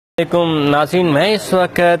नाज़रीन, मैं इस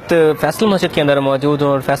वक्त फैसल मस्जिद के अंदर मौजूद हूँ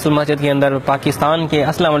और फैसल मस्जिद के अंदर पाकिस्तान के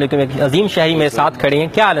अस्सलाम वालेकुम एक अजीम शहरी मेरे साथ खड़े हैं।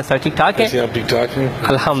 क्या हाल है सर, ठीक ठाक है? आप ठीक ठाक हैं?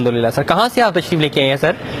 अल्हम्दुलिल्लाह। सर कहाँ से आप तशरीफ लेके आए हैं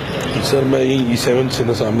सर? सर मैं यही E7 से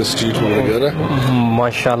ना सामने स्ट्रीट वगैरह।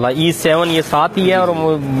 माशाल्लाह, E7 ये साथ ही है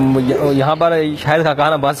और यहाँ पर शायद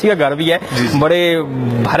खाना बासी का घर भी है। बड़े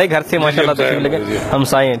भरे घर से माशाल्लाह तशरीफ लेके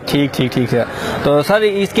हमसाए। ठीक ठीक ठीक है। तो सर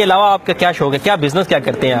इसके अलावा आपका क्या शौक है, क्या बिजनेस क्या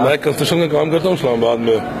करते हैं आप? मैं कंस्ट्रक्शन का काम करता हूँ इस्लामाबाद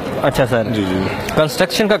में। अच्छा सर, जी जी,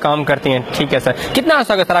 कंस्ट्रक्शन का काम करते हैं, ठीक है सर। कितना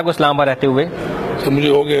अर्सा होगा सर आपको इस्लामाबाद रहते हुए? सर मुझे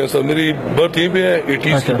हो गया सर, मेरी बर्थ यहीं पे है,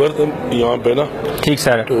 80s की बर्थ यहाँ पे ना। ठीक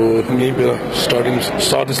सर। तो यहीं पे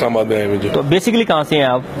स्टार्ट इस्लामाबाद में आए मुझे। तो बेसिकली कहाँ से हैं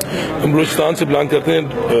आप? हम बलूचिस्तान से बिलोंग करते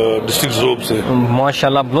हैं, डिस्ट्रिक्ट ज़ोब से।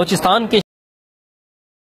 माशाल्लाह, बलूचिस्तान के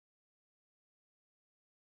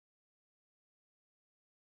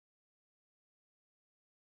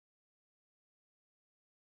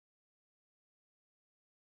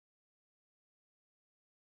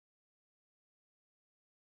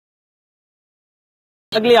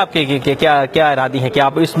अगले आपके क्या क्या इरादे हैं? क्या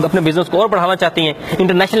आप इस अपने बिजनेस को और बढ़ाना चाहती हैं,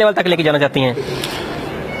 इंटरनेशनल लेवल तक लेके जाना चाहती हैं?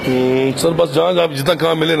 सर बस जहाँ जितना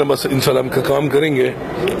काम मिले ना, बस इंशाल्लाह हम काम करेंगे।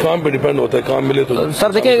 काम पे डिपेंड होता है, काम मिले तो।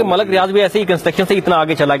 सर देखिए, मलक रियाज भी ऐसे ही कंस्ट्रक्शन से इतना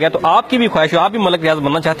आगे चला गया, तो आपकी भी ख्वाहिश है, आप भी मलक रियाज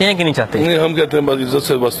बनना चाहते हैं कि नहीं चाहते? नहीं, हम कहते हैं बस इज्जत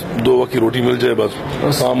से बस 2 वक्त की रोटी मिल जाए, बस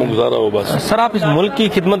काम गुजारा हो बस। सर आप इस मुल्क की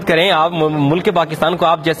खिदमत करें, आप मुल्क के पाकिस्तान को,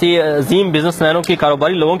 आप जैसे अजीम बिजनेसमैनों की,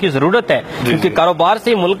 कारोबारी लोगों की जरूरत है, क्योंकि कारोबार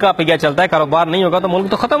से मुल्क का पहिया चलता है। कारोबार नहीं होगा तो मुल्क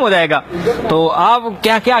तो खत्म हो जाएगा। तो आप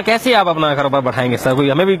क्या कैसे आप अपना कारोबार बढ़ाएंगे सर? कोई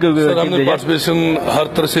हमें भी पार्टिसिपेशन हर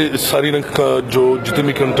तरह से सारी का जो जितने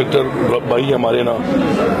भी कॉन्ट्रैक्टर भाई है हमारे ना,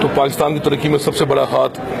 तो पाकिस्तान की तरक्की में सबसे बड़ा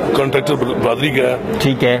हाथ कॉन्ट्रैक्टर बरादरी का है।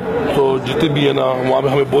 ठीक है। तो जितने भी है ना, वहाँ पे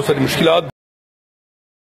हमें बहुत सारी मुश्किलात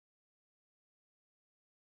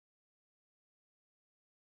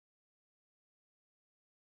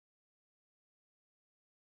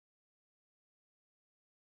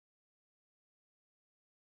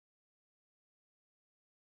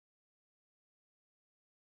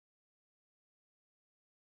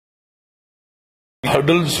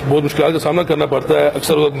हर्डल्स, बहुत मुश्किल का सामना करना पड़ता है।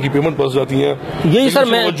 अक्सर उनकी पेमेंट फंस जाती है। यही सर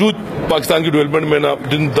मैं मौजूद पाकिस्तान की डेवलपमेंट में ना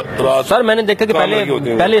दिन रात। सर मैंने देखा कि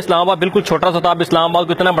पहले इस्लामाबाद बिल्कुल छोटा सा था, अब इस्लामाबाद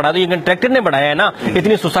को इतना बढ़ा दिया, कंट्रैक्टर ने बढ़ाया है ना,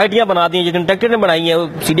 इतनी सोसाइटियां बना दी है, कंट्रैक्टर ने बनाई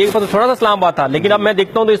है। सीडीए के पास थोड़ा सा इस्लामाबाद था, लेकिन अब मैं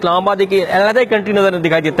देखता हूँ तो इस्लामाबाद एक अलग ही कंट्री नजर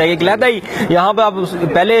दिखाई देता है, एक अलग ही। यहाँ पे आप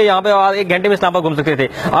पहले यहाँ पे 1 घंटे में इस्लामाबाद घूम सकते थे,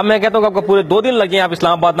 अब मैं कहता हूँ आपको पूरे 2 दिन लगे आप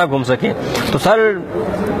इस्लामाबाद ना घूम सके। तो सर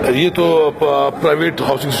ये तो प्राइवेट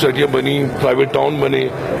हाउसिंग सोसाइटियां बनी, प्राइवेट टाउन बने,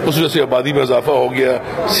 उस वजह से आबादी में इजाफा हो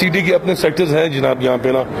गया। सीडी के अपने सेक्टर्स हैं जनाब, यहाँ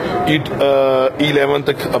पे ना E11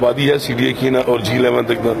 तक आबादी है सीडीए की ना, और G11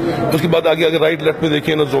 तक ना। उसके बाद आगे अगर राइट लेफ्ट में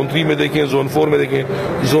देखें ना, जोन 3 में देखें, जोन 4 में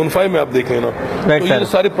देखें, जोन 5 में आप देखें ना, तो ये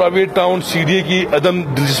सारे प्राइवेट टाउन सीडीए की अदम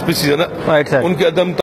दिलचस्पी है ना, उनके अदम